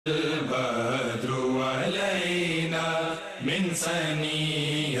البدر علينا من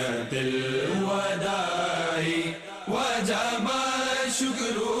ثنية الوداع وجب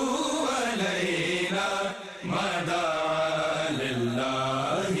الشكر علينا ما دعا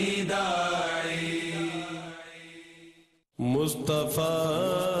لله داعي مصطفیٰ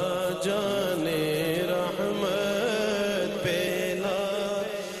جان رحمت پہ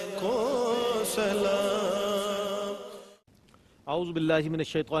لاکھوں سلام۔ اعوذ باللہ من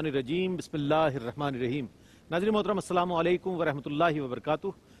الشیطان الرجیم، بسم اللہ الرحمن الرحیم۔ ناظرین محترم، السلام علیکم ورحمۃ اللہ وبرکاتہ۔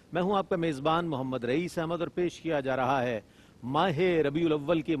 میں ہوں آپ کا میزبان محمد رئیس احمد، اور پیش کیا جا رہا ہے ماہ ربیع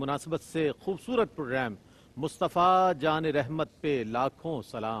الاول کی مناسبت سے خوبصورت پروگرام مصطفیٰ جان رحمت پہ لاکھوں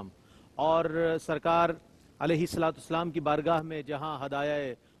سلام۔ اور سرکار علیہ السلام کی بارگاہ میں جہاں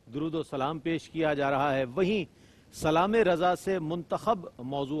ہدایہ درود و سلام پیش کیا جا رہا ہے، وہیں سلام رضا سے منتخب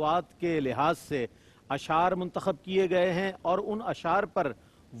موضوعات کے لحاظ سے اشعار منتخب کیے گئے ہیں، اور ان اشعار پر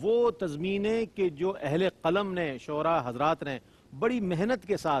وہ تضمینیں کہ جو اہل قلم نے، شعراء حضرات نے بڑی محنت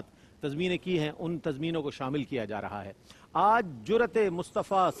کے ساتھ تضمینیں کی ہیں، ان تضمینوں کو شامل کیا جا رہا ہے۔ آج جرأت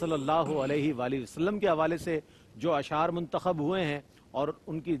مصطفیٰ صلی اللہ علیہ وآلہ وسلم کے حوالے سے جو اشعار منتخب ہوئے ہیں اور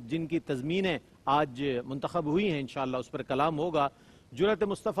جن کی تضمینیں آج منتخب ہوئی ہیں، انشاءاللہ اس پر کلام ہوگا۔ جرأت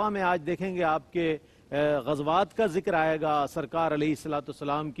مصطفیٰ میں آج دیکھیں گے آپ کے غزوات کا ذکر آئے گا، سرکار علیہ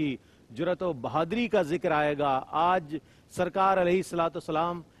السلام کی جرأت و بہادری کا ذکر آئے گا۔ آج سرکار علیہ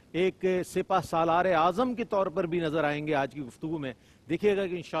السلام ایک سپہ سالار اعظم کے طور پر بھی نظر آئیں گے آج کی گفتگو میں۔ دیکھیے گا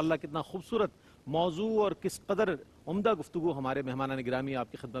کہ انشاءاللہ کتنا خوبصورت موضوع اور کس قدر عمدہ گفتگو ہمارے مہمانان گرامی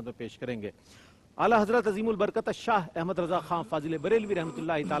آپ کی خدمت میں پیش کریں گے۔ اعلیٰ حضرت عظیم البرکت شاہ احمد رضا خان فاضل بریلوی رحمۃ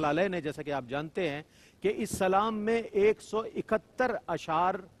اللہ تعالیٰ علیہ نے، جیسا کہ آپ جانتے ہیں کہ اس سلام میں 171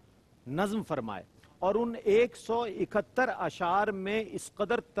 اشعار نظم فرمائے، اور ان 171 اشعار میں اس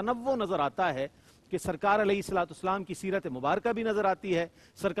قدر تنوع نظر آتا ہے کہ سرکار علیہ السلام کی سیرت مبارکہ بھی نظر آتی ہے،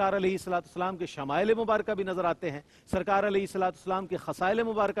 سرکار علیہ السلام کے شمائل مبارکہ بھی نظر آتے ہیں، سرکار علیہ السلام کے خصائل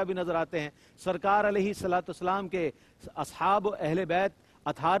مبارکہ بھی نظر آتے ہیں، سرکار علیہ السلام کے اصحاب و اہل بیت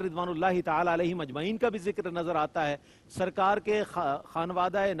اطہار رضوان اللہ تعالی علیہم اجمعین کا بھی ذکر نظر آتا ہے، سرکار کے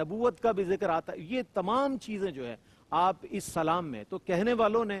خانوادہ نبوت کا بھی ذکر آتا ہے۔ یہ تمام چیزیں جو ہے آپ اس سلام میں، تو کہنے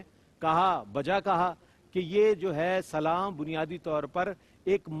والوں نے کہا، بجا کہا کہ یہ جو ہے سلام بنیادی طور پر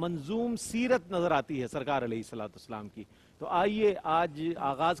ایک منظوم سیرت نظر آتی ہے سرکار علیہ السلام کی۔ تو آئیے آج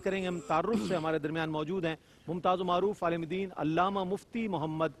آغاز کریں گے ہم تعارف سے۔ ہمارے درمیان موجود ہیں ممتاز و معروف عالم دین علامہ مفتی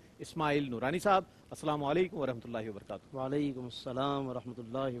محمد اسماعیل نورانی صاحب۔ السلام علیکم ورحمۃ اللہ وبرکاتہ۔ وعلیکم السلام ورحمۃ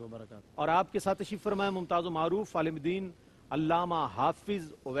اللہ وبرکاتہ۔ اور آپ کے ساتھ تشریف فرمائے ممتاز و معروف عالم دین علامہ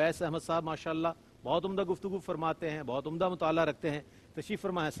حافظ اویس احمد صاحب، ماشاءاللہ بہت عمدہ گفتگو فرماتے ہیں، بہت عمدہ مطالعہ رکھتے ہیں۔ تشریف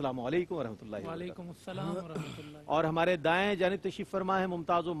فرما ہے، السلام علیکم ورحمۃ اللہ۔ وعلیکم السلام ورحمۃ اللہ۔ اور ہمارے دائیں جانب تشریف فرما ہے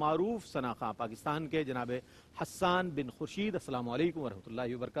ممتاز و معروف ثنا خان پاکستان کے جناب حسان بن خورشید، السلام علیکم ورحمۃ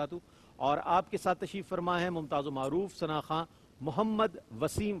اللہ وبرکاتہ۔ اور آپ کے ساتھ تشریف فرما ہے ممتاز و معروف ثنا خان محمد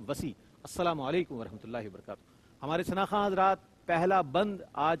وسیم وسیع، السلام علیکم ورحمۃ اللہ وبرکاتہ۔ ہمارے ثنا خان حضرات، پہلا بند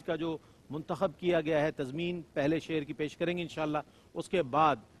آج کا جو منتخب کیا گیا ہے، تضمین پہلے شعر کی پیش کریں گے انشاءاللہ، اس کے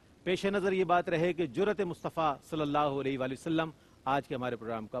بعد پیش نظر یہ بات رہے کہ جرأت مصطفیٰ صلی اللہ علیہ وآلہ وسلم آج کے ہمارے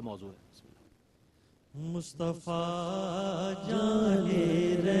پروگرام کا موضوع ہے۔ بسم اللہ۔ مصطفیٰ جان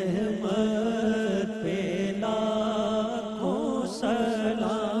رحمت پہ لاکھوں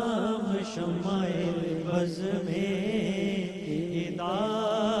سلام، شمع بز میں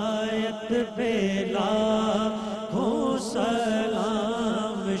ہدایت پہ لاکھوں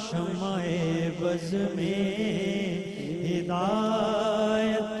سلام، شمع بز میں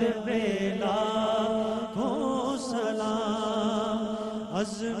ہدایت پہ لاکھوں سلام،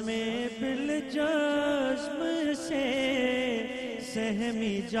 عزم بالجزم سے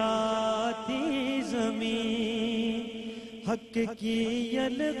سہمی جاتی زمین، حق کی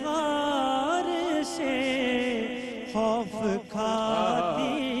یلغار سے خوف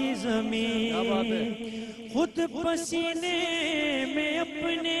کھاتی زمین، خود پسینے میں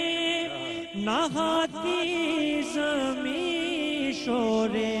اپنے نہاتی زمین،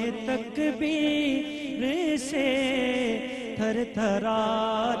 شور تکبیر سے تھر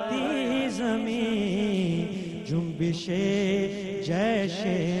تھراتی زمین، جنبش جیش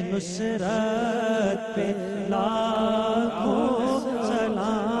نصرت پہ لاکھوں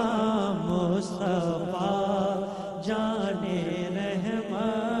سلام، مصطفیٰ جان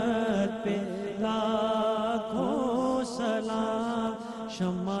رحمت پہ لاکھوں سلام،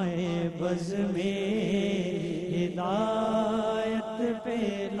 شمع بز میں ہدایت پہ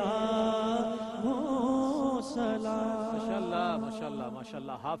لاکھوں سلام۔ ماشاءاللہ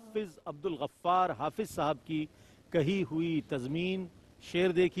ماشاءاللہ، حافظ عبد الغفار حافظ صاحب کی کہی ہوئی تضمین، شعر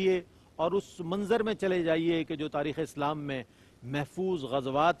دیکھیے اور اس منظر میں چلے جائیے کہ جو تاریخ اسلام میں محفوظ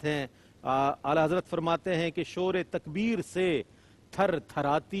غزوات ہیں. اعلیٰ حضرت فرماتے ہیں کہ شور تکبیر سے تھر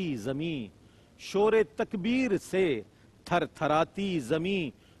تھراتی زمین، شور تکبیر سے تھر تھراتی زمین،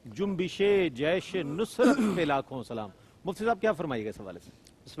 جنبش جیش نصرت پہ لاکھوں سلام. مفتی صاحب کیا فرمائیے گا اس حوالے سے؟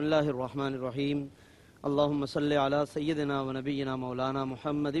 بسم اللہ الرحمن الرحیم. اللہم صلی علی سیدنا و نبینا مولانا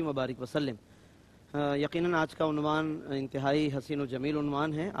محمد مبارک وسلم. یقیناً آج کا عنوان انتہائی حسین و جمیل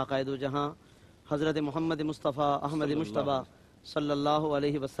عنوان ہے. عقائد و جہاں حضرت محمد مصطفیٰ احمد مجتبیٰ صلی اللہ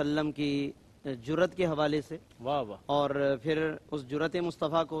علیہ وسلم کی جرت کے حوالے سے، واہ واہ. اور پھر اس جرت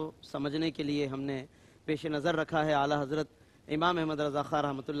مصطفیٰ کو سمجھنے کے لیے ہم نے پیش نظر رکھا ہے اعلیٰ حضرت امام احمد رضا خان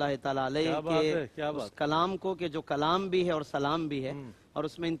رحمۃ اللہ تعالیٰ علیہ کے اس کلام کو، کہ جو کلام بھی ہے اور سلام بھی ہے، اور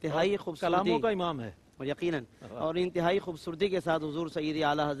اس میں انتہائی خوبصورتی، کلاموں کا امام ہے یقیناً، اور انتہائی خوبصورتی کے ساتھ حضور سیدی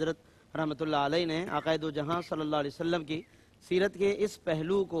اعلیٰ حضرت رحمۃ اللہ علیہ نے عقائد و جہاں صلی اللہ علیہ وسلم کی سیرت کے اس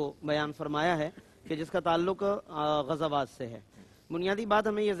پہلو کو بیان فرمایا ہے کہ جس کا تعلق غزوات سے ہے. بنیادی بات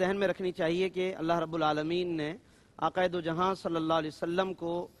ہمیں یہ ذہن میں رکھنی چاہیے کہ اللہ رب العالمین نے عقائد و جہاں صلی اللہ علیہ وسلم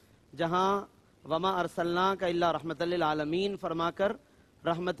کو جہاں وما ارسلناک الا رحمت للعالمین فرما کر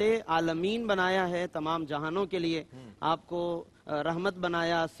رحمت عالمین بنایا ہے، تمام جہانوں کے لیے آپ کو رحمت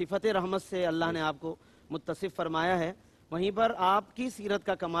بنایا، صفت رحمت سے اللہ نے آپ کو متصف فرمایا ہے، وہیں پر آپ کی سیرت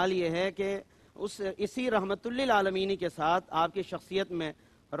کا کمال یہ ہے کہ اسی رحمت للعالمین کے ساتھ آپ کی شخصیت میں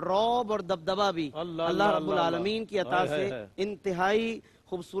رعب اور دبدبہ بھی اللہ رب العالمین کی عطا سے انتہائی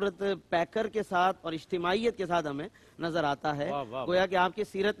خوبصورت پیکر کے ساتھ اور اجتماعیت کے ساتھ ہمیں نظر آتا ہے. گویا کہ آپ کی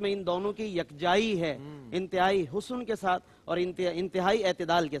سیرت میں ان دونوں کی یکجائی ہے، انتہائی حسن کے ساتھ اور انتہائی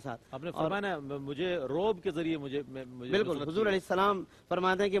اعتدال کے ساتھ. آپ نے فرمایا مجھے روب کے ذریعے مجھے بالکل حضور علیہ السلام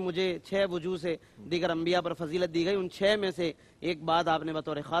فرماتے ہیں کہ مجھے 6 وجوہ سے دیگر انبیاء پر فضیلت دی گئی، ان 6 میں سے ایک بات آپ نے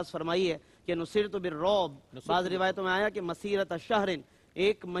بطور خاص فرمائی ہے کہ نصرت بالرعب. بعض روایتوں میں آیا کہ مسیرت شہر،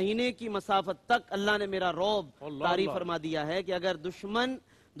 1 مہینے کی مسافت تک اللہ نے میرا رعب طاری فرما دیا ہے کہ اگر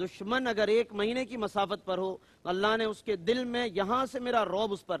دشمن اگر 1 مہینے کی مسافت پر ہو، اللہ نے اس کے دل میں یہاں سے میرا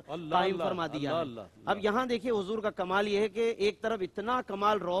رعب اس پر قائم فرما دیا ہے. اب یہاں دیکھیے حضور کا کمال یہ ہے کہ ایک طرف اتنا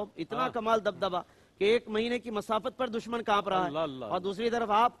کمال رعب، اتنا کمال دبدبہ کہ 1 مہینے کی مسافت پر دشمن کانپ رہا ہے، اور دوسری طرف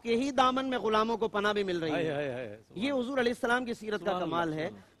آپ کے ہی دامن میں غلاموں کو پناہ بھی مل رہی ہے. یہ حضور علیہ السلام کی سیرت کا کمال ہے.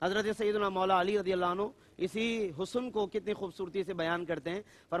 حضرت سیدنا مولا علی رضی اللہ عنہ اسی حسن کو کتنی خوبصورتی سے بیان کرتے ہیں.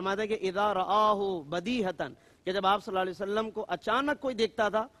 فرماتے ہیں کہ اذا رآہ بدیہتن، کہ جب آپ صلی اللہ علیہ وسلم کو اچانک کوئی دیکھتا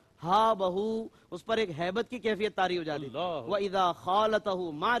تھا، ہا بہو، اس پر ایک ہیبت کی کیفیت طاری ہو جاتی. وَإِذَا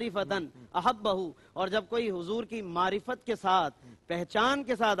خَالَتَهُ مَعْرِفَةً أَحَبَّهُ، اور جب کوئی حضور کی معرفت کے ساتھ، پہچان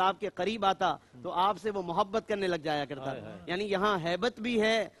کے ساتھ آپ کے قریب آتا تو آپ سے وہ محبت کرنے لگ جایا کرتا. یعنی یہاں ہیبت بھی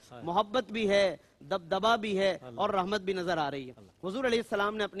ہے، محبت بھی ہے، دبدبہ بھی ہے، اور رحمت بھی نظر آ رہی ہے. حضور علیہ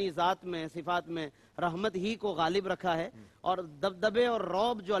السلام نے اپنی ذات میں، صفات میں رحمت ہی کو غالب رکھا ہے، اور دبدبے اور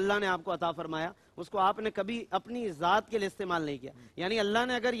رعب جو اللہ نے آپ کو عطا فرمایا اس کو آپ نے کبھی اپنی ذات کے لیے استعمال نہیں کیا. یعنی اللہ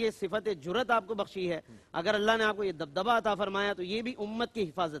نے اگر یہ صفت جرت آپ کو بخشی ہے، اگر اللہ نے آپ کو یہ دبدبہ عطا فرمایا تو یہ بھی امت کی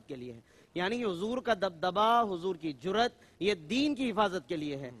حفاظت کے لیے ہے. یعنی حضور کا دبدبہ، حضور کی جرت، یہ دین کی حفاظت کے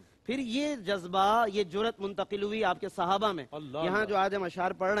لیے ہے. پھر یہ جذبہ، یہ جرت منتقل ہوئی آپ کے صحابہ میں. یہاں جو آج ہم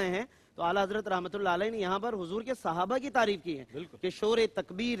اشعار پڑھ رہے ہیں تو اعلیٰ حضرت رحمۃ اللہ علیہ نے یہاں پر حضور کے صحابہ کی تعریف کی ہے کہ شور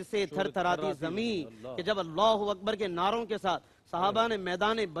تکبیر سے تھر تھراتی زمین، کہ جب اللہ اکبر کے نعروں کے ساتھ صحابہ نے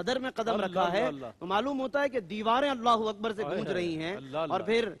میدان بدر میں قدم رکھا ہے تو معلوم ہوتا ہے کہ دیواریں اللہ اکبر سے گونج رہی ہیں. اور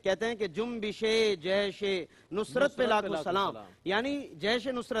پھر کہتے ہیں کہ جنبش جیش نصرت پہ لاکھوں سلام، یعنی جیش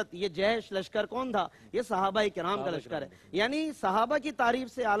نصرت، یہ جیش لشکر کون تھا؟ یہ صحابہ کرام کا لشکر ہے. یعنی صحابہ کی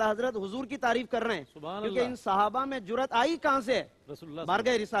تعریف سے اعلیٰ حضرت حضور کی تعریف کر رہے ہیں، کیونکہ ان صحابہ میں جرت آئی کہاں سے؟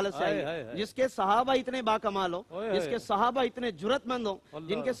 بارگاہ رسالت سے آئی. جس کے صحابہ اتنے باکمال ہو، جس کے صحابہ اتنے جرت مند ہو،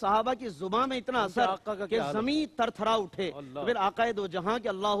 جن کے صحابہ کی زبان میں اتنا اثر کہ زمین تر تھرا اٹھے، پھر عقائد و جہاں کے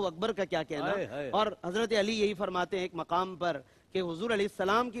اللہ اکبر کا کیا کہنا. اور حضرت علی یہی فرماتے ہیں ایک مقام پر کہ حضور علیہ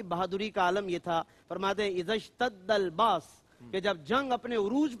السلام کی بہادری کا عالم یہ تھا. فرماتے ہیں اذا اشتد الباس، کہ جب جنگ اپنے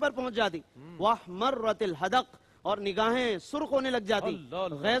عروج پر پہنچ جاتی، واحمرت الحدق، اور نگاہیں سرخ ہونے لگ جاتی،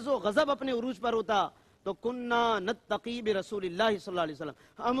 غیظ و غضب اپنے عروج پر ہوتا، تو کننا نتقی برسول اللہ صلی اللہ علیہ وسلم،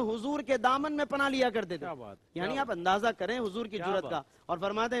 ہم حضور کے دامن میں پناہ لیا کرتے تھے. یعنی آپ اندازہ کریں حضور کی جرت کا. اور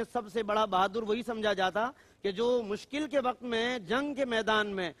فرماتے ہیں سب سے بڑا بہادر وہی سمجھا جاتا کہ جو مشکل کے وقت میں، جنگ کے میدان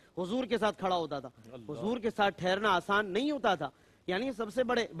میں حضور کے ساتھ کھڑا ہوتا تھا. حضور کے ساتھ ٹھہرنا آسان نہیں ہوتا تھا. یعنی سب سے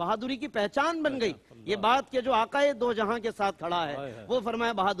بڑے بہادری کی پہچان بن گئی یہ بات کہ جو آقا دو جہاں کے ساتھ کھڑا ہے وہ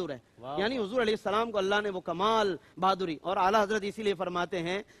فرمایا بہادر ہے. یعنی حضور علیہ السلام کو اللہ نے وہ کمال بہادری. اور اعلیٰ حضرت اسی لیے فرماتے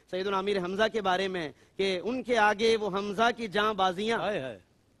ہیں سیدنا امیر حمزہ کے بارے میں کہ ان کے آگے وہ حمزہ کی جاں بازیاں،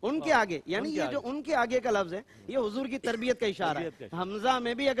 ان کے آگے، یعنی یہ جو ان کے آگے کا لفظ ہے یہ حضور کی تربیت کا اشارہ ہے. حمزہ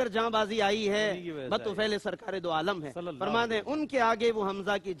میں بھی اگر جاں بازی آئی ہے بطفیل سرکار دو عالم ہے. فرماتے ہیں ان کے آگے وہ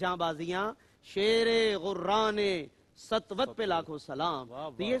حمزہ کی جاں بازیاں، شیر غران سطوت پہ لاکھوں سلام.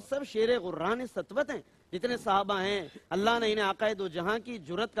 تو یہ سب شیر غران سطوت ہیں. جتنے صحابہ ہیں اللہ نے انہیں عقائد و جہاں کی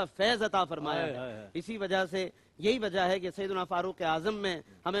جرت کا فیض عطا فرمایا ہے. اسی وجہ سے یہی وجہ ہے کہ سیدنا فاروق اعظم میں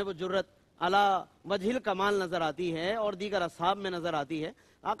ہمیں وہ جرت علی وجہ الکمال نظر آتی ہے اور دیگر اصحاب میں نظر آتی ہے.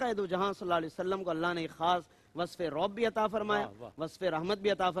 عقائد و جہاں صلی اللہ علیہ وسلم کو اللہ نے ایک خاص وصف رعب بھی عطا فرمایا, وصف رحمت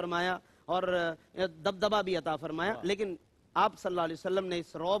بھی عطا فرمایا اور دبدبہ بھی عطا فرمایا. لیکن آپ صلی اللہ علیہ وسلم نے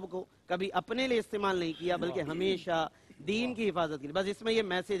اس رعب کو کبھی اپنے لیے استعمال نہیں کیا بلکہ ہمیشہ دین کی حفاظت کی. بس اس میں یہ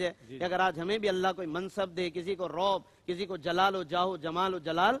میسج ہے کہ اگر آج ہمیں بھی اللہ کوئی منصب دے, کسی کو رعب, کسی کو جلال و جاہ و جمال و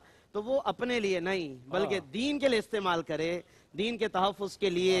جلال, تو وہ اپنے لیے نہیں بلکہ دین کے لیے استعمال کرے, دین کے تحفظ کے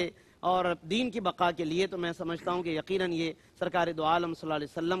لیے اور دین کی بقا کے لیے. تو میں سمجھتا ہوں کہ یقیناً یہ سرکار دو عالم صلی اللہ علیہ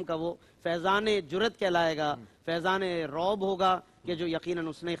وسلم کا وہ فیضان جرت کہلائے گا, فیضان رعب ہوگا کہ جو یقیناً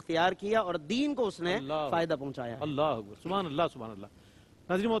اس نے اختیار کیا اور دین کو اس نے فائدہ پہنچایا. اللہ اکبر, سبحان اللہ سبحان اللہ.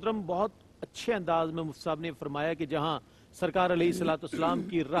 ناظرین محترم, بہت اچھے انداز میں مفتی صاحب نے فرمایا کہ جہاں سرکار علیہ الصلوۃ والسلام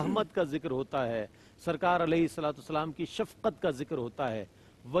کی رحمت کا ذکر ہوتا ہے, سرکار علیہ الصلوۃ والسلام کی شفقت کا ذکر ہوتا ہے,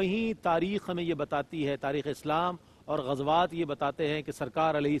 وہیں تاریخ ہمیں یہ بتاتی ہے, تاریخ اسلام اور غزوات یہ بتاتے ہیں کہ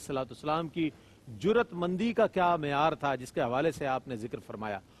سرکار علیہ الصلوۃ والسلام کی جرت مندی کا کیا معیار تھا جس کے حوالے سے آپ نے ذکر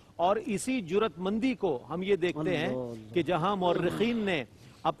فرمایا. اور اسی جرت مندی کو ہم یہ دیکھتے ہیں کہ جہاں مورخین نے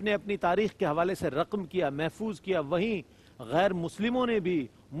اپنی تاریخ کے حوالے سے رقم کیا, محفوظ کیا, وہیں غیر مسلموں نے بھی,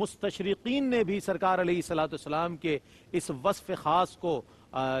 مستشرقین نے بھی سرکار علیہ الصلوۃ والسلام کے اس وصف خاص کو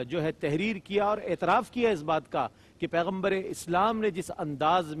جو ہے تحریر کیا اور اعتراف کیا اس بات کا کہ پیغمبر اسلام نے جس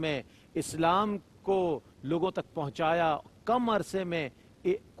انداز میں اسلام کو لوگوں تک پہنچایا, کم عرصے میں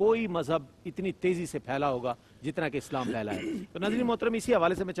کوئی مذہب اتنی تیزی سے پھیلا ہوگا جتنا کہ اسلام پھیلا ہے. تو ناظرین محترم, اسی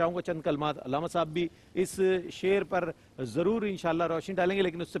حوالے سے میں چاہوں گا چند کلمات, علامہ صاحب بھی اس شعر پر ضرور انشاءاللہ روشنی ڈالیں گے,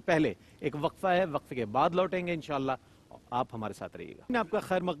 لیکن اس سے پہلے ایک وقفہ ہے, وقفے کے بعد لوٹیں گے انشاءاللہ. آپ ہمارے ساتھ رہیے گا. آپ کا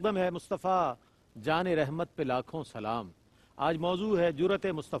خیر مقدم ہے مصطفیٰ جان رحمت پہ لاکھوں سلام. آج موضوع ہے جرت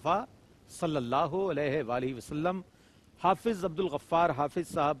مصطفیٰ صلی اللہ علیہ وآلہ وسلم. حافظ عبد الغفار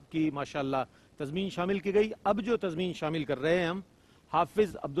حافظ صاحب کی ماشاءاللہ تضمین شامل کی گئی. اب جو تضمین شامل کر رہے ہیں ہم,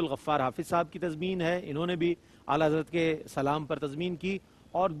 حافظ عبد الغفار حافظ صاحب کی تضمین ہے, انہوں نے بھی اعلیٰ حضرت کے سلام پر تضمین کی.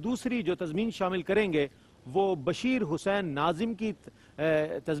 اور دوسری جو تضمین شامل کریں گے وہ بشیر حسین ناظم کی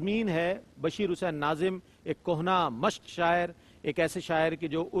تضمین ہے. بشیر حسین ناظم ایک کہنا مشق شاعر, ایک ایسے شاعر کہ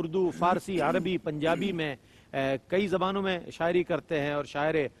جو اردو, فارسی, عربی, پنجابی میں کئی زبانوں میں شاعری کرتے ہیں اور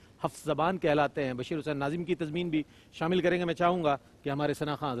شاعر حفظ زبان کہلاتے ہیں. بشیر حسین ناظم کی تضمین بھی شامل کریں گے. میں چاہوں گا کہ ہمارے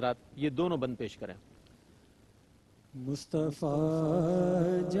ثنا خان حضرات یہ دونوں بند پیش کریں. مصطفیٰ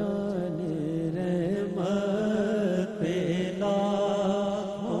جان رحمت پہ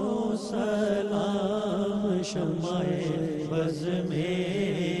لاکھوں سلام, شمع بز میں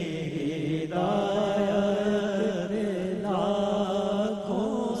ہدایت پہ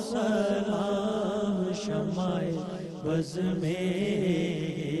لاکھوں سلام, شمع بز میں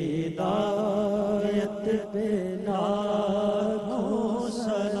ہدایت پہ لاکھوں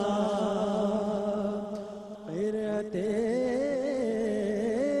سلام.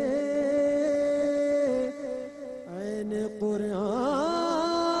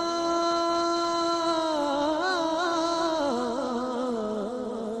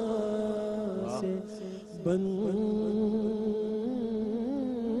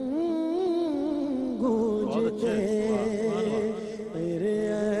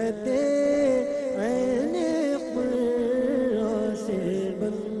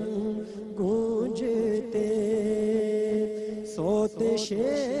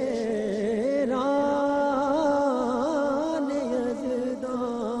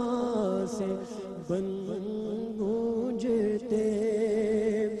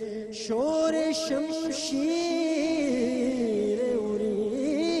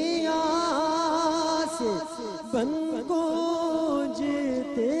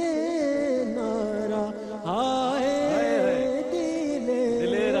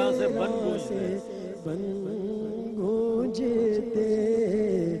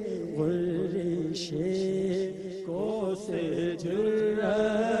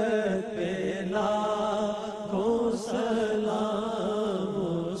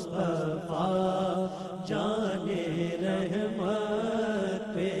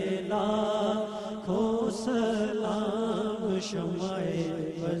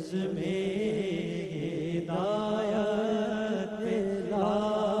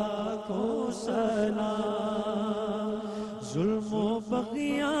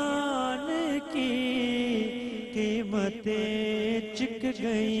 چک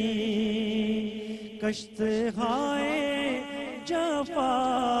گئی کشت ہائے جفا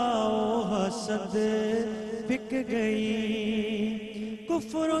و حسد بک گئی,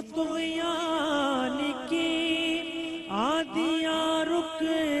 کفر و طغیان کی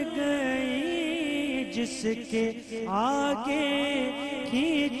गई, जिसके आगे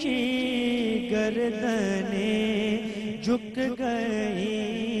खींची गर्दने झुक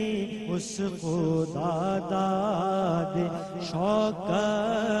गई, उस खुदा दाद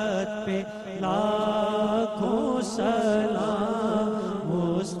शौकत पे लाखों सलाम।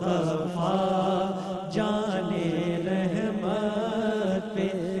 मुस्तफा जाने रहमत पे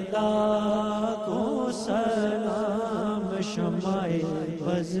लाखों सलाम। शमाए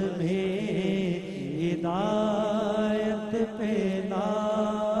बज़ में हिदायत पे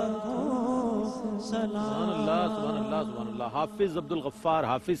लाखों सलाम। सुभान अल्लाह सुभान अल्लाह। हाफिज अब्दुल गफ्फार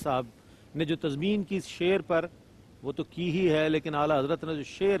हाफिज साहब ने जो तज़मीन की इस शेर पर, वो तो की ही है, लेकिन आला हजरत ने जो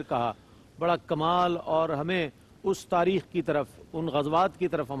शेर कहा बड़ा कमाल, और हमें उस तारीख की तरफ, उन गज़वात की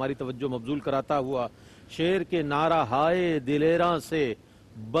तरफ हमारी तवज्जो मबजूल कराता हुआ। शेर के नारा हाय दिलेरा से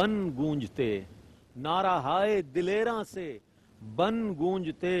बन गूंजते, नारा हाय दिलेरा से बन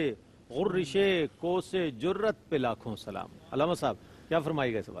गूंजते, गुर्रिशे कोसे जुर्रत पे लाखों सलाम। अल्लामा साहब क्या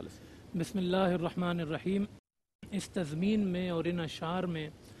फरमाएगा इस हवाले से? बिस्मिल्लाहिर्रहमानिर्रहीम। इस तज़मीन में और इन अशार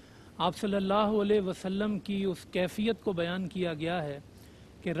में आप सल्लल्लाहु अलैहि वसल्लम की उस कैफियत को बयान किया गया है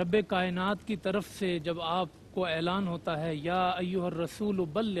कि रब्बे कायनात की तरफ से जब आपको ऐलान होता है, या अय्युहर रसूल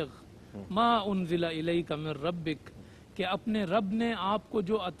बल्लिग मा उन्ज़िला इलैका मिर रब्बिक, कि अपने रब ने आपको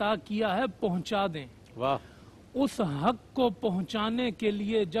जो अता किया है पहुंचा दें। वाह। उस हक को पहुंचाने के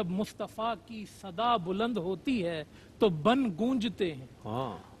लिए जब मुस्तफ़ा की सदा बुलंद होती है तो बन गूंजते हैं।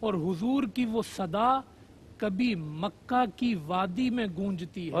 हाँ। और हुजूर की वो सदा कभी मक्का की वादी में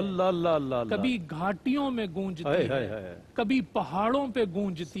गूंजती है, अल्लाह अल्लाह अल्लाह, कभी घाटियों में गूंजती है, कभी पहाड़ों पे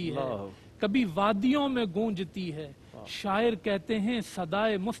गूंजती है, कभी वादियों में गूंजती है। शायर कहते हैं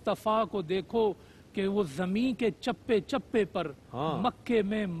सदाए मुस्तफ़ा को देखो कि वो ज़मीन के चप्पे चप्पे पर, मक्के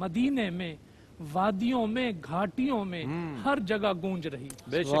में, मदीने में, वादियों में, घाटियों में, हर जगह गूंज रही।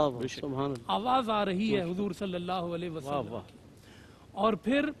 बेशक आवाज आ रही है हुजूर सल्लल्लाहु अलैहि वसल्लम की। और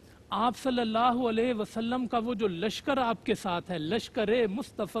फिर आप सल्लल्लाहु अलैहि वसल्लम का वो जो लश्कर आपके साथ है, लश्कर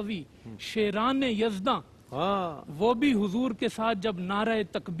मुस्तफवी शेरान यज़दा, वो भी हुजूर के साथ जब नारे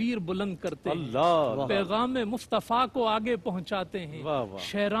तकबीर बुलंद करते हैं, पैगाम मुस्तफ़ा को आगे पहुंचाते हैं,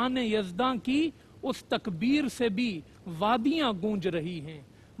 शेरान यज़दा की उस तकबीर से भी वादियां गूंज रही हैं,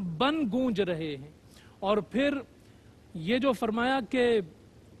 बन गूंज रहे हैं। और फिर ये जो फरमाया कि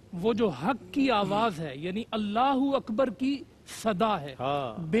वो जो हक की आवाज है, यानी अल्लाहु अकबर की सदा है,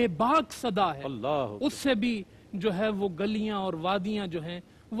 बेबाक सदा है, उससे भी जो है वो गलियां और वादियां जो हैं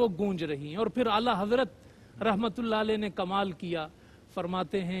वो गूंज रही हैं। और फिर आला हजरत रहमतुल्लाह अलैह ने कमाल किया,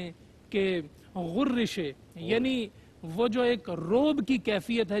 फरमाते हैं कि गुर्रिशे, यानी वो जो एक रोब की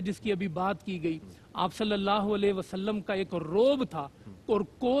कैफियत है जिसकी अभी बात की गई, आप सल्लल्लाहु अलैहि वसल्लम का एक रोब था। और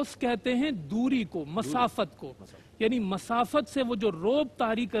कोस कहते हैं दूरी को, मसाफत को, यानी मसाफत से वो जो रोब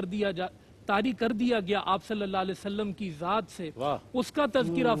तारी कर दिया गया आप सल्लल्लाहु अलैहि वसल्लम की जात से, उसका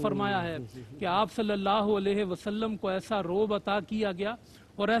तज़किरा फरमाया है कि आप सल्लल्लाहु अलैहि वसल्लम को ऐसा रोब अता किया गया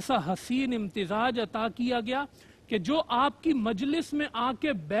और ऐसा हसीन इम्तिजाज अता किया गया कि जो आपकी मजलिस में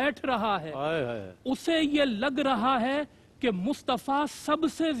आके बैठ रहा है उसे ये लग रहा है कि मुस्तफ़ा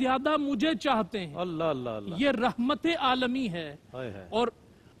सबसे ज्यादा मुझे चाहते हैं। अल्लाह अल्लाह अल्लाह। ये रहमत आलमी है। और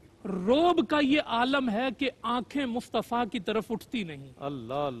रोब का ये आलम है कि आंखें मुस्तफ़ा की तरफ उठती नहीं।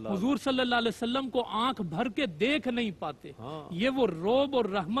 अल्लाह अल्लाह। हुजूर सल्लल्लाहु अलैहि वसल्लम को आंख भर के देख नहीं पाते। ये वो रोब और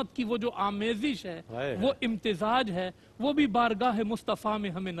रहमत की वो जो आमेजिश है, वो इम्तिजाज है, वो भी बारगाह मुस्तफ़ा में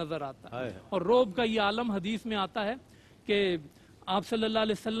हमें नजर आता है। और रोब का ये आलम हदीस में आता है कि आप सल्लल्लाहु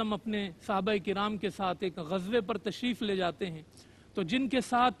अलैहि वसल्लम अपने साहबा किराम के साथ एक गज़वे पर तशरीफ ले जाते हैं, तो जिनके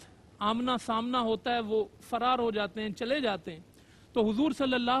साथ आमना सामना होता है वो फरार हो जाते हैं, चले जाते हैं। तो हुजूर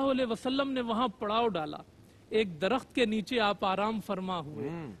सल्लल्लाहु अलैहि वसल्लम ने वहां पड़ाव डाला, एक दरख्त के नीचे आप आराम फरमा हुए,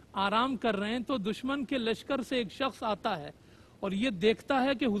 आराम कर रहे हैं, तो दुश्मन के लश्कर से एक शख्स आता है और ये देखता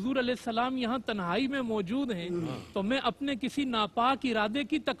है कि हुजूर अलैहिस्सलाम यहाँ तन्हाई में मौजूद हैं, तो मैं अपने किसी नापाक इरादे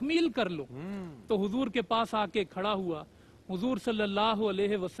की तकमील कर लूं। तो हुजूर के पास आके खड़ा हुआ, हुजूर सल्लल्लाहु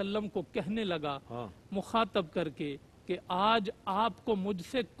अलैहि वसल्लम को कहने लगा मुखातब करके कि आज आपको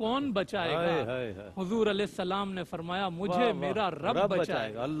मुझसे कौन बचाएगा। हुजूर अलैहिस्सलाम ने फरमाया मुझे मेरा रब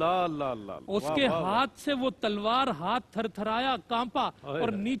बचाएगा। अल्लाह अल्लाह अल्लाह। उसके हाथ से वो तलवार, हाथ थरथराया, कांपा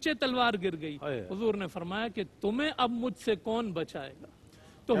और नीचे तलवार गिर गई। हुजूर ने फरमाया कि तुम्हें अब मुझसे कौन बचाएगा।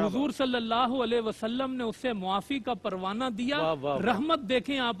 तो हुजूर सल्लल्लाहु अलैहि वसल्लम ने उससे मुआफी का परवाना दिया। रहमत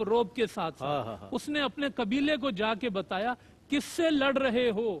देखें आप रोब के साथ उसने अपने कबीले को जाके बताया, किससे लड़ रहे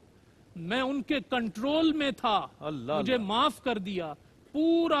हो, मैं उनके कंट्रोल में था, मुझे माफ कर दिया।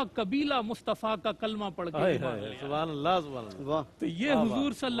 पूरा कबीला मुस्तफा का कलमा पढ़ के सुभान अल्लाह। तो ये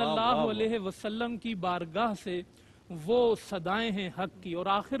हुजूर सल्लल्लाहु अलैहि वसल्लम की बारगाह से وہ صدائیں ہیں حق کی. اور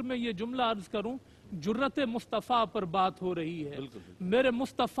آخر میں یہ جملہ عرض کروں, جرت مصطفیٰ پر بات ہو رہی ہے. میرے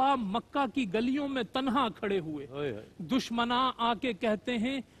مصطفیٰ مکہ کی گلیوں میں تنہا کھڑے ہوئے, دشمناں آ کے کہتے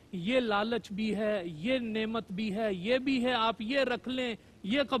ہیں یہ لالچ بھی ہے, یہ نعمت بھی ہے, یہ بھی ہے, آپ یہ رکھ لیں,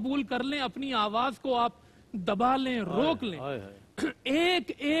 یہ قبول کر لیں, اپنی آواز کو آپ دبا لیں, روک لیں.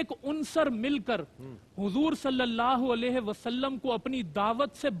 ایک ایک عنصر مل کر حضور صلی اللہ علیہ وسلم کو اپنی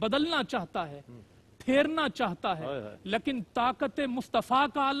دعوت سے بدلنا چاہتا ہے, پھیرنا چاہتا ہے. لیکن طاقت مصطفیٰ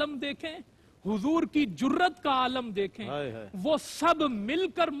کا عالم دیکھیں, حضور کی جرت کا عالم دیکھیں, وہ سب مل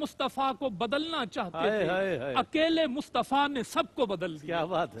کر مصطفیٰ کو بدلنا چاہتے تھے. اکیلے مصطفیٰ نے سب کو بدل دیا. کیا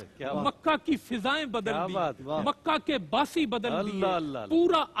بات ہے, کیا بات. مکہ کی فضائیں بدل دی, مکہ کے باسی بدل دیے,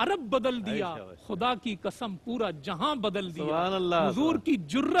 پورا عرب بدل دیا, خدا کی قسم پورا جہاں بدل دیا. حضور کی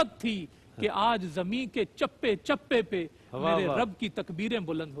جرت تھی کہ آج زمین کے چپے چپے پہ میرے رب کی تکبیریں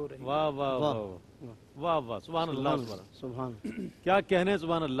بلند ہو رہی. واہ واہ واہ واہ واہ, سبحان اللہ, سبحان. کیا کہنے,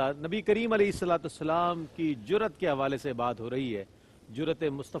 سبحان اللہ. نبی کریم علیہ السلام کی جرت کے حوالے سے بات ہو رہی ہے. جرت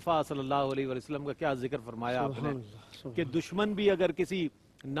مصطفیٰ صلی اللہ علیہ وسلم کا کیا ذکر فرمایا آپ نے کہ دشمن بھی اگر کسی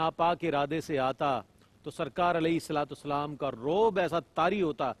ناپاک ارادے سے آتا تو سرکار علیہ السلام کا روب ایسا طاری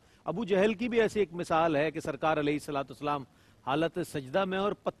ہوتا. ابو جہل کی بھی ایسی ایک مثال ہے کہ سرکار علیہ السلام حالت سجدہ میں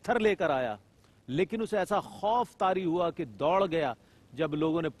اور پتھر لے کر آیا, لیکن اسے ایسا خوف طاری ہوا کہ دوڑ گیا. جب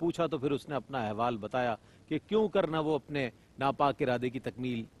لوگوں نے پوچھا تو پھر اس نے اپنا احوال بتایا کہ کیوں کرنا وہ اپنے ناپاک ارادے کی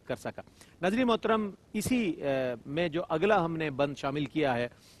تکمیل کر سکا. ناظرین محترم, اسی میں جو اگلا ہم نے بند شامل کیا ہے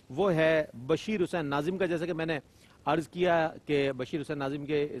وہ ہے بشیر حسین ناظم کا. جیسے کہ میں نے عرض کیا کہ بشیر حسین ناظم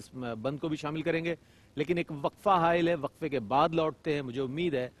کے اس بند کو بھی شامل کریں گے, لیکن ایک وقفہ حائل ہے, وقفے کے بعد لوٹتے ہیں. مجھے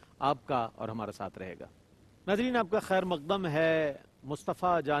امید ہے آپ کا اور ہمارا ساتھ رہے گا. ناظرین, آپ کا خیر مقدم ہے.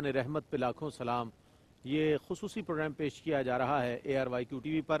 مصطفیٰ جان رحمت پہ لاکھوں سلام. یہ خصوصی پروگرام پیش کیا جا رہا ہے ARY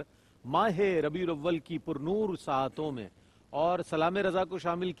QTV پر ماہ ربیع الاول کی پرنور ساعتوں میں, اور سلام رضا کو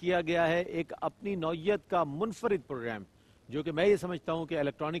شامل کیا گیا ہے ایک اپنی نوعیت کا منفرد پروگرام, جو کہ میں یہ سمجھتا ہوں کہ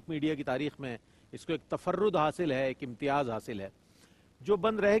الیکٹرانک میڈیا کی تاریخ میں اس کو ایک تفرد حاصل ہے, ایک امتیاز حاصل ہے. جو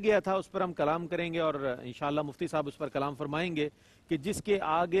بند رہ گیا تھا اس پر ہم کلام کریں گے, اور انشاءاللہ مفتی صاحب اس پر کلام فرمائیں گے کہ جس کے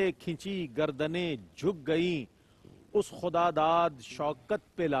آگے کھنچی گردنیں جھک گئیں, اس خدا داد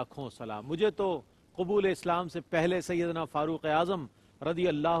شوکت پہ لاکھوں سلام. مجھے تو قبول اسلام سے پہلے سیدنا فاروق اعظم رضی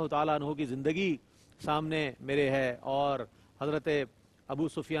اللہ تعالیٰ عنہ کی زندگی سامنے میرے ہے, اور حضرت ابو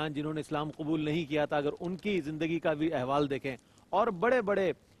سفیان جنہوں نے اسلام قبول نہیں کیا تھا, اگر ان کی زندگی کا بھی احوال دیکھیں, اور بڑے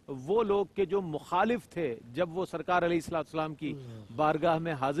بڑے وہ لوگ کہ جو مخالف تھے جب وہ سرکار علیہ السلام کی بارگاہ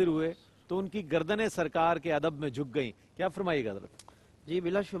میں حاضر ہوئے تو ان کی گردنیں سرکار کے ادب میں جھک گئیں. کیا فرمائیے گا حضرت؟ جی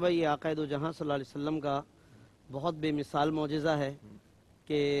بلا شبہ یہ آقا دو جہاں صلی اللہ علیہ وسلم کا بہت بے مثال معجزہ ہے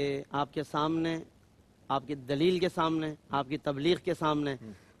کہ آپ کے سامنے, آپ کی دلیل کے سامنے, آپ کی تبلیغ کے سامنے,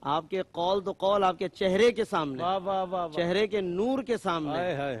 آپ کے قول تو قول, آپ کے چہرے کے سامنے, چہرے کے نور کے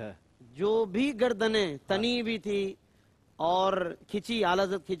سامنے جو بھی گردنیں تنی بھی تھی اور کھچی, اعلیٰ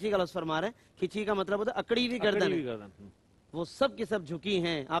حضرت کھچی کا لفظ فرما رہے ہیں, کھچی کا مطلب ہوتا ہے اکڑی ہوئی گردن, وہ سب کی سب جھکی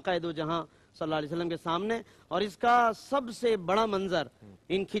ہیں آقا دو جہاں صلی اللہ علیہ وسلم کے سامنے. اور اس کا سب سے بڑا منظر,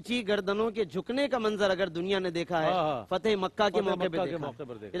 ان کھچی گردنوں کے جھکنے کا منظر اگر دنیا نے دیکھا ہے فتح مکہ کے موقع پہ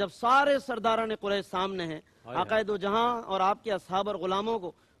دیکھا, جب سارے سرداران قریش سامنے ہیں, آقا دو جہاں اور آپ کے اصحاب اور غلاموں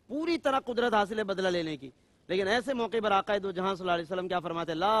کو پوری طرح قدرت حاصل ہے بدلہ لینے کی, لیکن ایسے موقع پر آقا دو جہاں صلی اللہ علیہ وسلم کیا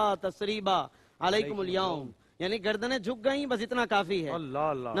فرماتے ہیں, لا تسریبا علیکم الیوم, یعنی گردنیں جھک گئیں, بس اتنا کافی ہے.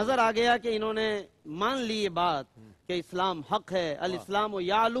 نظر آ گیا کہ انہوں نے مان لی یہ بات کہ اسلام حق ہے, الاسلام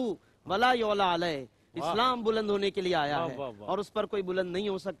یعلو ولا یعلا علیہ, اسلام بلند ہونے کے لیے آیا ہے اور اس پر کوئی بلند نہیں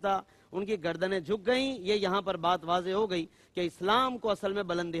ہو سکتا. ان کی گردنیں جھک گئیں. یہ یہاں پر بات واضح ہو گئی کہ اسلام کو اصل میں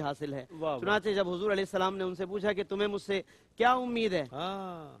بلندی حاصل ہے. چنانچہ جب حضور علیہ السلام نے ان سے پوچھا کہ تمہیں مجھ سے کیا امید ہے,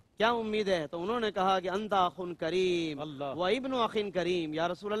 کیا امید ہے, تو انہوں نے کہا کہ انت اخن کریم و ابن اخن کریم, یا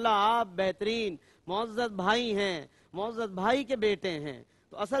رسول اللہ آپ بہترین معزز بھائی ہیں, معزز بھائی کے بیٹے ہیں.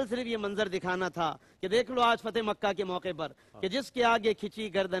 تو اصل صرف یہ منظر دکھانا تھا کہ دیکھ لو آج فتح مکہ کے موقع پر کہ جس کے آگے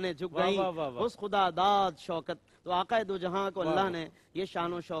کھچی گردنیں جھک گئیں, اس خدا داد شوکت. تو آقا دو جہاں کو اللہ نے یہ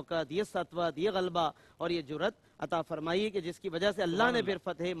شان و شوکت, یہ سطوت, یہ غلبہ اور یہ جرت عطا فرمائی کہ جس کی وجہ سے اللہ نے پھر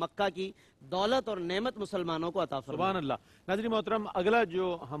فتح مکہ کی دولت اور نعمت مسلمانوں کو عطا فرمائی. سبحان اللہ. ناظرین محترم, اگلا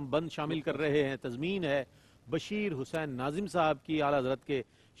جو ہم بند شامل کر رہے ہیں تضمین ہے بشیر حسین ناظم صاحب کی, اعلیٰ حضرت کے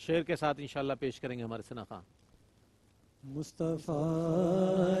شعر کے ساتھ انشاءاللہ پیش کریں گے ہمارے ثنا خان.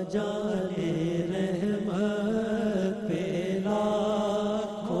 مصطفیٰ جان رحمت پہ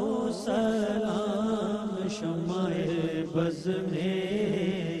لاکھوں سلام, شمع بز میں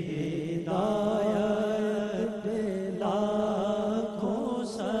ہدایت پہ لاکھوں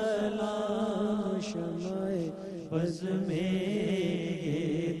سلام, شمع بز میں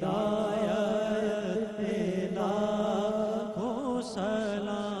ہدایت پہ لاکھوں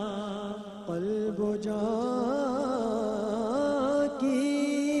قلب و جان کی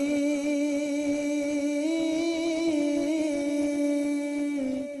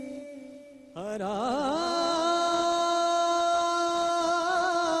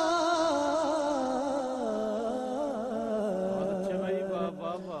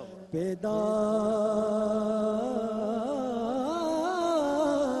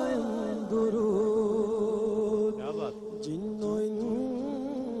درود جن و انسان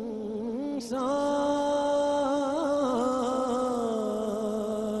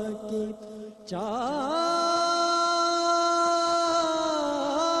کی چاہت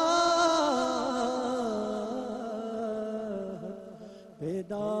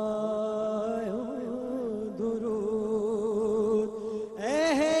پیدا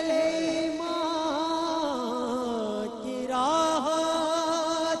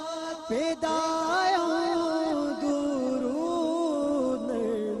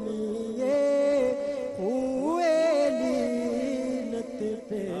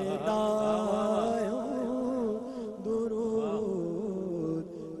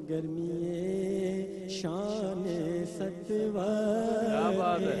شان ستور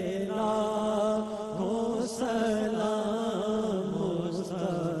لاکھوں سلام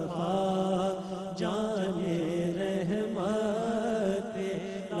مصطفیٰ جان رحمت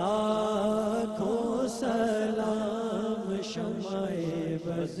لاکھوں سلام شمع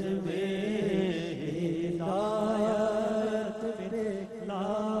بز میں ہدایت پہ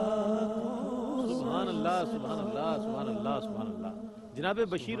لاکھوں سبحان اللہ سبحان اللہ سبحان اللہ سبحان اللہ۔ جناب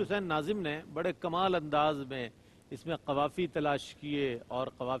بشیر حسین ناظم نے بڑے کمال انداز میں اس میں قوافی تلاش کیے اور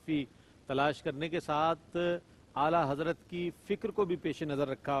قوافی تلاش کرنے کے ساتھ اعلیٰ حضرت کی فکر کو بھی پیش نظر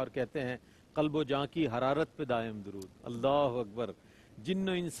رکھا اور کہتے ہیں قلب و جاں کی حرارت پہ دائم درود، اللہ اکبر، جن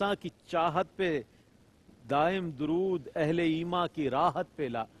و انسان کی چاہت پہ دائم درود، اہل ایمان کی راحت پہ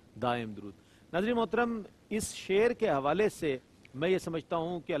دائم درود۔ ناظرین محترم، اس شعر کے حوالے سے میں یہ سمجھتا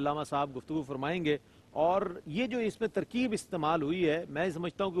ہوں کہ علامہ صاحب گفتگو فرمائیں گے، اور یہ جو اس میں ترکیب استعمال ہوئی ہے، میں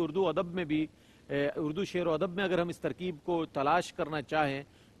سمجھتا ہوں کہ اردو ادب میں بھی، اردو شعر و ادب میں اگر ہم اس ترکیب کو تلاش کرنا چاہیں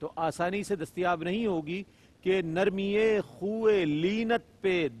تو آسانی سے دستیاب نہیں ہوگی کہ نرمی خوئے لینت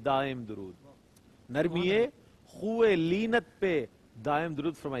پہ دائم درود، نرمی خوئے لینت پہ دائم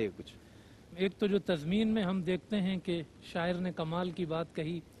درود۔ فرمائیے کچھ۔ ایک تو جو تضمین میں ہم دیکھتے ہیں کہ شاعر نے کمال کی بات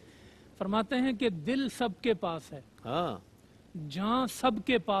کہی، فرماتے ہیں کہ دل سب کے پاس ہے، ہاں، جاں سب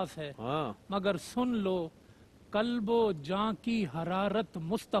کے پاس ہے، ہاں، مگر سن لو قلب و جاں کی حرارت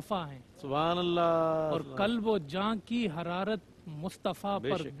مصطفیٰ ہیں، سبحان اللہ، اور قلب و جاں کی حرارت مصطفیٰ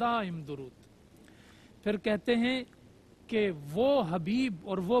پر دائم درود۔ پھر کہتے ہیں کہ وہ حبیب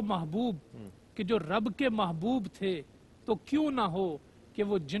اور وہ محبوب کہ جو رب کے محبوب تھے تو کیوں نہ ہو کہ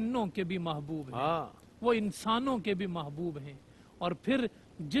وہ جنوں کے بھی محبوب ہیں، وہ انسانوں کے بھی محبوب ہیں، اور پھر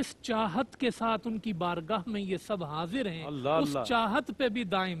جس چاہت کے ساتھ ان کی بارگاہ میں یہ سب حاضر ہیں اس چاہت پہ بھی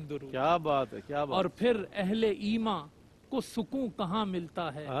دائم درود۔ کیا بات ہے، کیا بات۔ اور پھر اہل ایمان کو سکون کہاں ملتا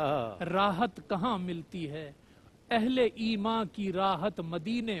ہے، راحت کہاں ملتی ہے، اہل ایمان کی راحت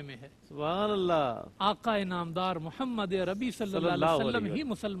مدینے میں ہے، سبحان اللہ، آقا نامدار محمد ربی صلی اللہ علیہ وسلم ہی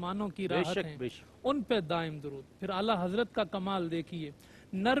مسلمانوں کی راحت ہیں، ان پہ دائم درود۔ پھر اعلیٰ حضرت کا کمال دیکھیے،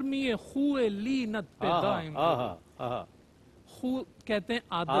 نرمی خوئے لینت پہ دائم درود۔ خو کہتے ہیں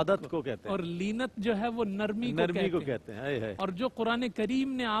عادت کو کہتے ہیں، اور لینت جو ہے وہ نرمی کو کہتے ہیں، اور جو قرآن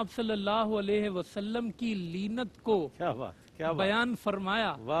کریم نے آپ صلی اللہ علیہ وسلم کی لینت کو بیان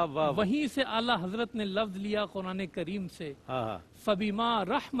فرمایا، وہیں سے اعلیٰ حضرت نے لفظ لیا قرآن کریم سے، فَبِمَا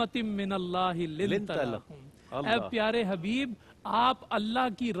رَحْمَةٍ مِّنَ اللَّهِ لِنْتَ لَهُمْ۔ اے پیارے حبیب، آپ اللہ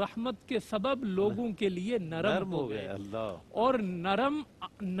کی رحمت کے سبب لوگوں کے لیے نرم ہو گئے، اور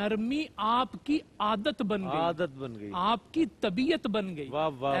نرمی آپ کی عادت بن گئی، آپ کی طبیعت بن گئی۔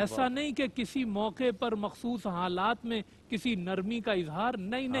 ایسا نہیں کہ کسی موقع پر مخصوص حالات میں کسی نرمی کا اظہار،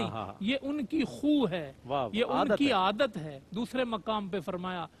 نہیں، یہ ان کی خو ہے، یہ ان کی عادت ہے۔ دوسرے مقام پہ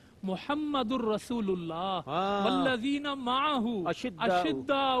فرمایا محمد الرسول اللہ والذین معہ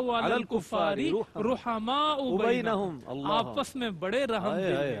اشداء علی الکفار رحماء بینہم، آپس میں بڑے رحم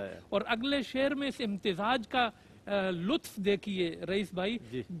دل ہیں۔ اور اگلے شعر میں اس امتزاج کا لطف دیکھیے رئیس بھائی،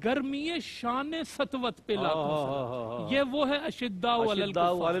 گرمی شان سطوت پہ لاکھوں، یہ وہ ہے اشداء علی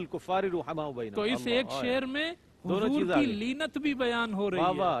الکفار رحماء بینہم۔ تو اس ایک شعر میں حضور کی لینت بھی بیان ہو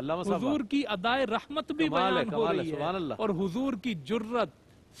رہی ہے، حضور کی ادائے رحمت بھی بیان ہو رہی ہے، اور حضور کی جرت،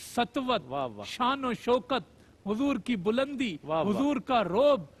 سطوت، شان و شوکت، حضور کی بلندی، حضور کا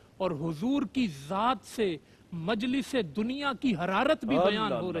روب، اور حضور کی ذات سے مجلس دنیا کی حرارت بھی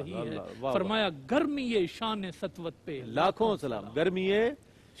بیان ہو رہی ہے۔ فرمایا گرمی شان سطوت پہ لاکھوں سلام، گرمی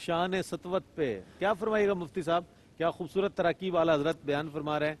شان سطوت پہ۔ کیا فرمائے گا مفتی صاحب، کیا خوبصورت تراکیب اعلیٰ حضرت بیان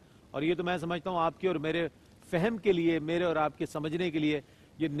فرما رہے ہیں، اور یہ تو میں سمجھتا ہوں آپ کے اور میرے فہم کے لیے، میرے اور آپ کے سمجھنے کے لیے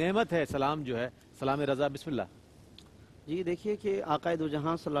یہ نعمت ہے سلام جو ہے، سلام رضا۔ بسم اللہ۔ جی دیکھیے کہ آقا دو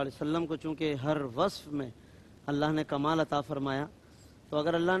جہاں صلی اللہ علیہ وسلم کو چونکہ ہر وصف میں اللہ نے کمال عطا فرمایا، تو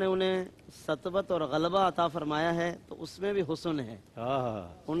اگر اللہ نے انہیں سطوت اور غلبہ عطا فرمایا ہے تو اس میں بھی حسن ہے،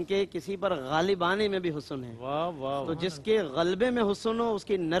 ان کے کسی پر غالب آنے میں بھی حسن ہے۔ واہ واہ، تو جس کے غلبے میں حسن ہو اس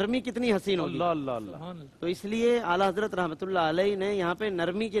کی نرمی کتنی حسین ہوگی۔ اللہ اللہ اللہ۔ تو اس لیے اعلیٰ حضرت رحمۃ اللہ علیہ نے یہاں پہ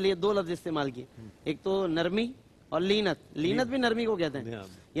نرمی کے لیے دو لفظ استعمال کیے، ایک تو نرمی اور لینت۔ لینت بھی نرمی کو کہتے ہیں،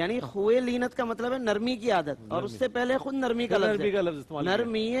 یعنی خوئے لینت کا مطلب ہے نرمی کی عادت، اور اس سے پہلے خود نرمی کا لفظ ہے،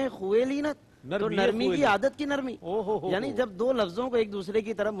 نرمی ہے خوئے لینت، تو نرمی کی عادت کی نرمی، یعنی جب دو لفظوں کو ایک دوسرے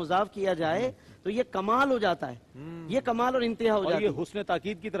کی طرف مضاف کیا جائے تو یہ کمال ہو جاتا ہے، یہ کمال اور انتہا ہو جاتی ہے، یہ حسن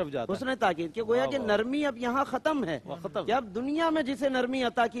تاکید کی طرف جاتا ہے، حسن تاکید کہ گویا کہ نرمی اب یہاں ختم ہے، کہ اب دنیا میں جسے نرمی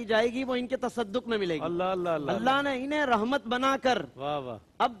عطا کی جائے گی وہ ان کے تصدق میں ملے گی۔ اللہ اللہ اللہ، اللہ نے انہیں رحمت بنا کر واہ واہ،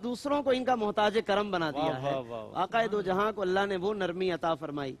 اب دوسروں کو ان کا محتاج کرم بنا دیا ہے۔ آقا دو جہاں کو اللہ نے وہ نرمی عطا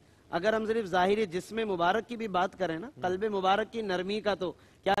فرمائی۔ اگر ہم صرف ظاہری جسم مبارک کی بھی بات کریں نا، قلب مبارک کی نرمی کا تو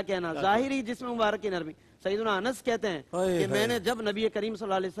کیا کہنا، ظاہری جسم مبارک کی نرمی۔ سیدنا انس کہتے ہیں کہ میں نے جب نبی کریم صلی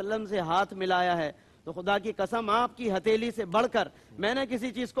اللہ علیہ وسلم سے ہاتھ ملایا ہے تو خدا کی قسم آپ کی ہتھیلی سے بڑھ کر میں نے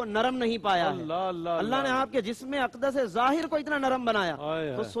کسی چیز کو نرم نہیں پایا ہے۔ اللہ نے آپ کے جسم اقدس ظاہر کو اتنا نرم بنایا،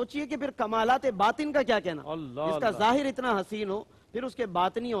 تو سوچئے کہ پھر کمالات باطن کا کیا کہنا، جس کا ظاہر اتنا حسین ہو پھر اس کے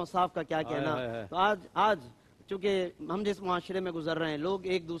باطنی اوصاف کا کیا کہنا۔ تو آج چونکہ ہم جس معاشرے میں گزر رہے ہیں، لوگ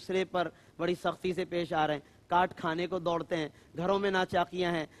ایک دوسرے پر بڑی سختی سے پیش آ رہے ہیں، کاٹ کھانے کو دوڑتے ہیں، گھروں میں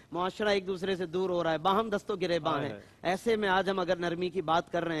ناچاکیاں ہیں، معاشرہ ایک دوسرے سے دور ہو رہا ہے، باہم دست و گریباں ہیں۔ ایسے میں آج ہم اگر نرمی کی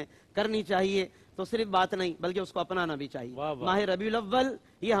بات کر رہے ہیں، کرنی چاہیے، تو صرف بات نہیں بلکہ اس کو اپنانا بھی چاہیے۔ ماہ ربیع الاول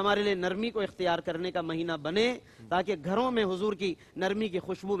یہ ہمارے لیے نرمی کو اختیار کرنے کا مہینہ بنے تاکہ گھروں میں حضور کی نرمی کی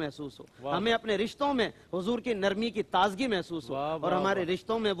خوشبو محسوس ہو، ہمیں اپنے رشتوں میں حضور کی نرمی کی تازگی محسوس ہو، اور ہمارے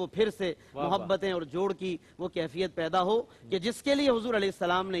رشتوں میں وہ پھر سے محبتیں اور جوڑ کی وہ کیفیت پیدا ہو کہ جس کے لیے حضور علیہ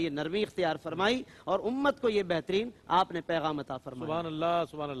السلام نے یہ نرمی اختیار فرمائی اور امت کو یہ بہترین آپ نے پیغام عطا فرمایا۔ سبحان اللہ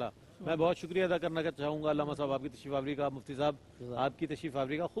سبحان اللہ۔ میں بہت شکریہ ادا کرنا چاہوں گا علامہ صاحب آپ کی تشریف آوری کا، مفتی صاحب آپ کی تشریف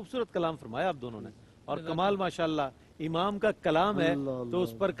آوری کا، خوبصورت کلام فرمایا آپ دونوں نے، اور کمال ماشاءاللہ امام کا کلام ہے تو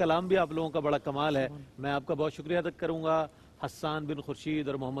اس پر کلام بھی آپ لوگوں کا بڑا کمال ہے۔ میں آپ کا بہت شکریہ ادا کروں گا۔ حسان بن خورشید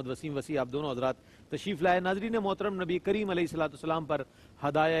اور محمد وسیم وسیع آپ دونوں حضرات تشریف لائے۔ ناظرین محترم، نبی کریم علیہ السلام پر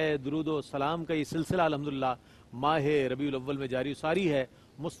ہدایہ درود و سلام کا یہ سلسلہ الحمدللہ ماہ ربیع الاول میں جاری ساری ہے۔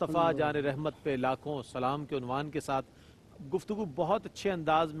 مصطفیٰ جان رحمت پہ لاکھوں سلام کے عنوان کے ساتھ گفتگو بہت اچھے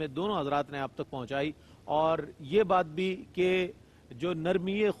انداز میں دونوں حضرات نے آپ تک پہنچائی، اور یہ بات بھی کہ جو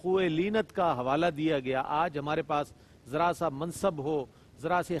نرمی خوئے لینت کا حوالہ دیا گیا، آج ہمارے پاس ذرا سا منصب ہو،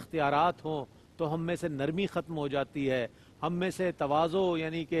 ذرا سے اختیارات ہوں تو ہم میں سے نرمی ختم ہو جاتی ہے، ہم میں سے تواضع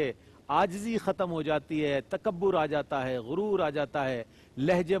یعنی کہ عاجزی ختم ہو جاتی ہے، تکبر آ جاتا ہے، غرور آ جاتا ہے،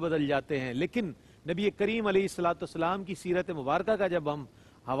 لہجے بدل جاتے ہیں۔ لیکن نبی کریم علیہ السلام کی سیرت مبارکہ کا جب ہم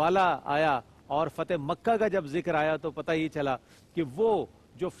حوالہ آیا اور فتح مکہ کا جب ذکر آیا تو پتہ یہ چلا کہ وہ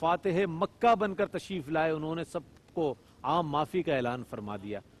جو فاتح مکہ بن کر تشریف لائے انہوں نے سب کو عام معافی کا اعلان فرما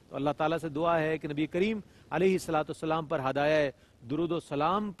دیا۔ تو اللہ تعالیٰ سے دعا ہے کہ نبی کریم علیہ السلام پر ہدایہ درود و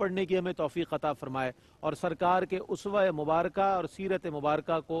سلام پڑھنے کی ہمیں توفیق عطا فرمائے، اور سرکار کے اسوہ مبارکہ اور سیرت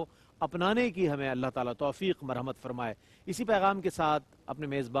مبارکہ کو اپنانے کی ہمیں اللہ تعالیٰ توفیق مرحمت فرمائے۔ اسی پیغام کے ساتھ اپنے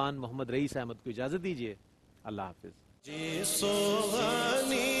میزبان محمد رئیس احمد کو اجازت دیجیے۔ اللہ حافظ۔ جی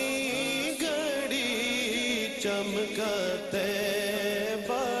سوہانی گھڑی چمکتے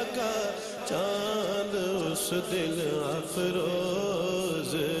باقا چاند اس دل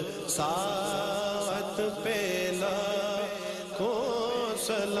افروز ساعت پہ لاکھوں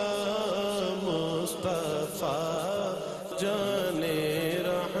سلام۔